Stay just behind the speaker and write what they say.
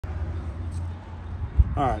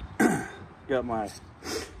Alright, got my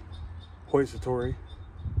hoistatory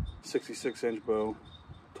 66-inch bow,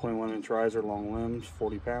 21-inch riser, long limbs,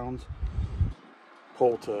 40 pounds.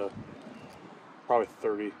 Pull to probably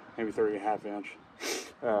 30, maybe 30.5 inch.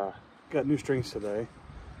 Got new strings today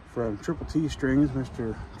from TTT Strings,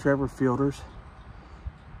 Mr. Trevor Fielders.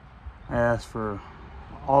 I asked for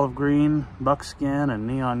olive green, buckskin, and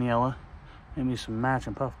neon yellow. Made me some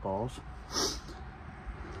matching puff balls.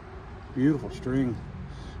 Beautiful string.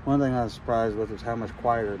 One thing I was surprised with was how much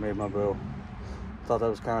quieter it made my bow. Thought that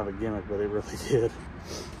was kind of a gimmick, but it really did.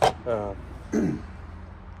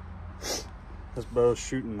 This bow's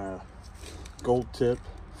shooting a gold tip,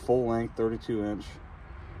 full length, 32-inch,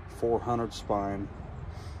 400 spine,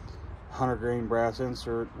 100 grain brass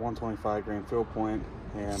insert, 125 grain fill point,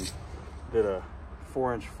 and did a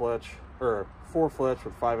 4-inch fletch, or a 4 fletch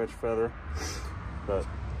with 5-inch feather. But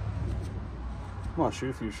I'm gonna shoot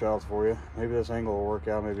a few shots for you. Maybe this angle will work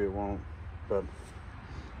out, maybe it won't. But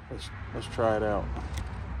let's try it out.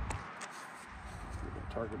 Get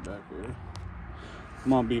the target back here.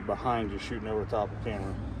 I'm gonna be behind you, shooting over the top of the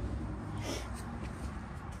camera.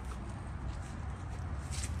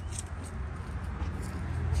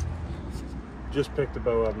 Just picked the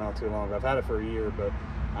bow up not too long ago. I've had it for a year, but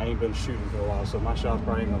I ain't been shooting for a while, so my shots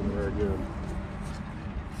probably ain't gonna be very good.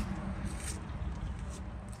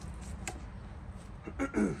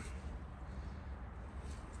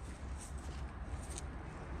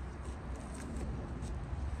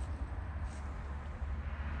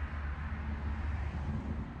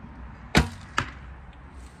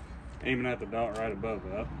 Aiming at the dot right above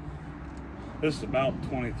that. This is about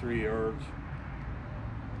 23 yards.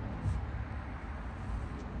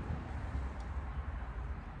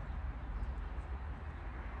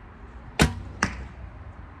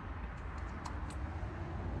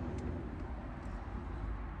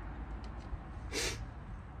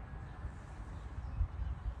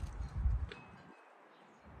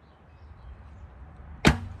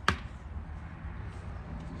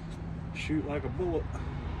 Shoot like a bullet.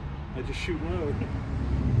 I just shoot low.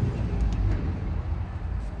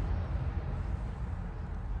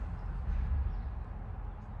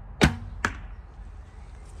 I'm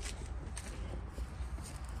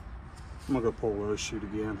gonna go pull low, shoot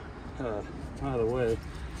again. By the way,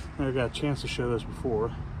 I got a chance to show this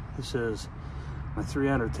before. This is my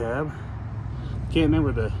 300 tab. Can't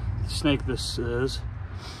remember the snake this is.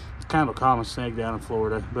 It's kind of a common snake down in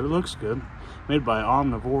Florida, but it looks good. Made by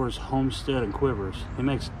Omnivore's Homestead and Quivers. He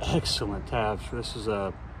makes excellent tabs. This is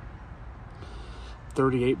a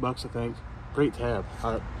 38 bucks, I think. Great tab.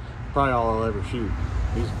 Probably all I'll ever shoot.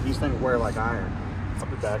 These things wear like iron. I'll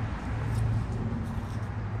be back.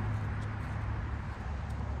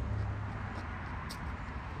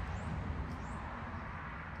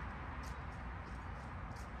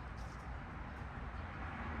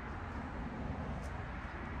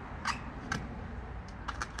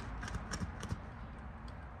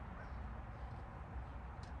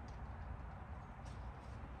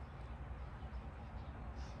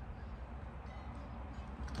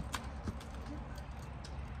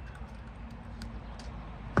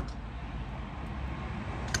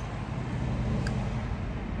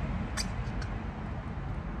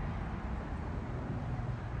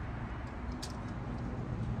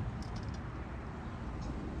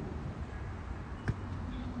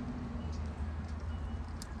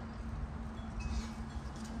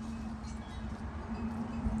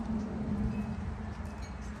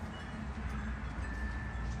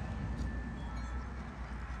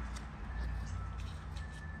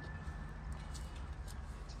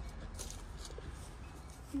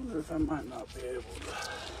 I wonder if I might not be able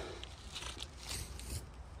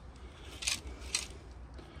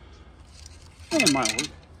to. It might work.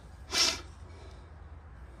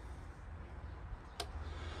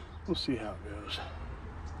 We'll see how it goes.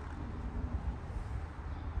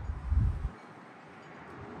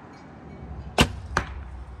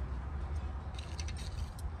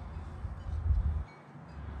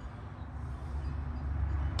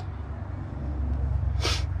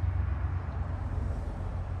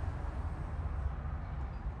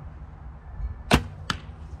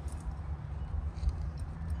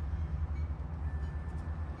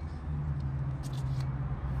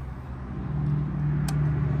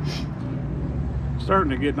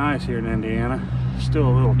 Starting to get nice here in Indiana. Still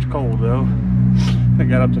a little cold though. I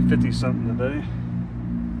got up to 50 something today.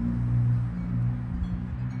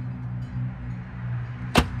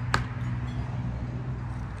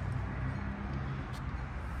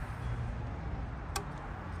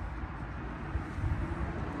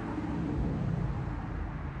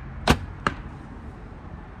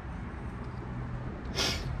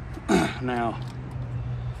 Now,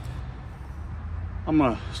 I'm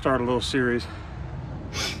gonna start a little series.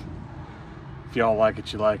 If y'all like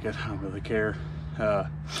it, you like it. I don't really care.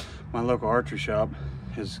 My local archery shop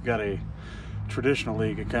has got a traditional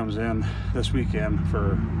league. It comes in this weekend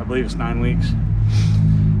for, I believe it's 9 weeks. It's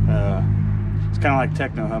kind of like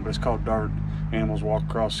techno hunt, but it's called dart. Animals walk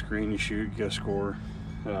across the screen, you shoot, you get a score.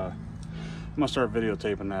 I'm gonna start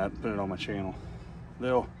videotaping that, put it on my channel.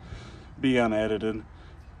 They'll be unedited.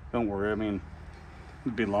 Don't worry, I mean,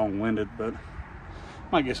 it'd be long-winded, but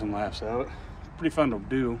might get some laughs out of it. Pretty fun to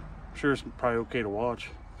do. I'm sure it's probably okay to watch.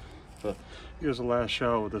 But here's the last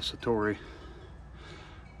shot with the Satori.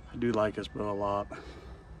 I do like this bow a lot.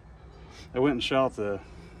 I went and shot the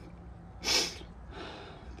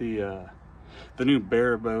new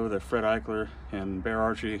bear bow that Fred Eichler and Bear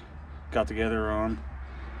Archery got together on.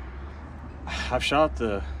 I've shot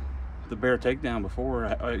the bear takedown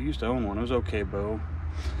before. I used to own one. It was okay bow.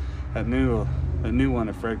 The new one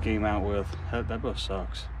that Fred came out with, that bow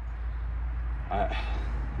sucks. I'm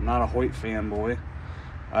not a Hoyt fanboy.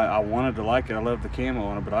 I wanted to like it. I loved the camo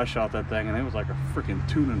on it, but I shot that thing and it was like a freaking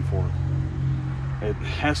tuning fork. It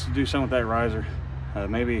has to do something with that riser.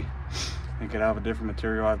 Maybe it could have a different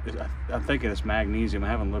material. I'm thinking it's magnesium. I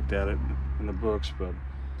haven't looked at it in the books, but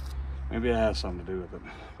maybe it has something to do with it.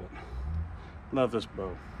 But love this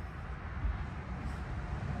bow.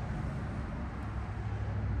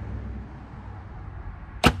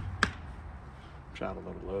 Shot a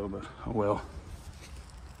little low, but oh well.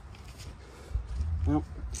 Well,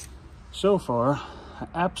 so far, I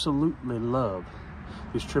absolutely love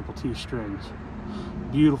these Triple T strings.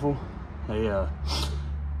 Beautiful. I'm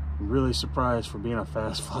really surprised for being a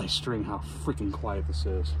fast fly string how freaking quiet this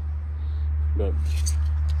is. But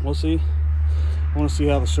we'll see. I want to see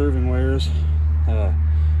how the serving wears.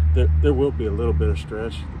 There will be a little bit of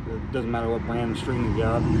stretch. It doesn't matter what brand of string you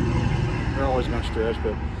got. They're always going to stretch,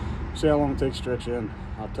 but see how long it takes to stretch in.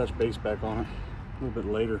 I'll touch base back on it a little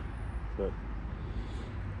bit later. But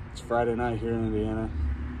it's Friday night here in Indiana.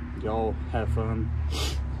 Y'all have fun.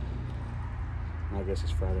 I guess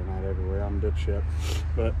it's Friday night everywhere. I'm dipshit.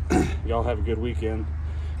 But y'all have a good weekend.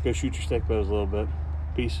 Go shoot your stick bows a little bit.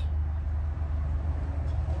 Peace.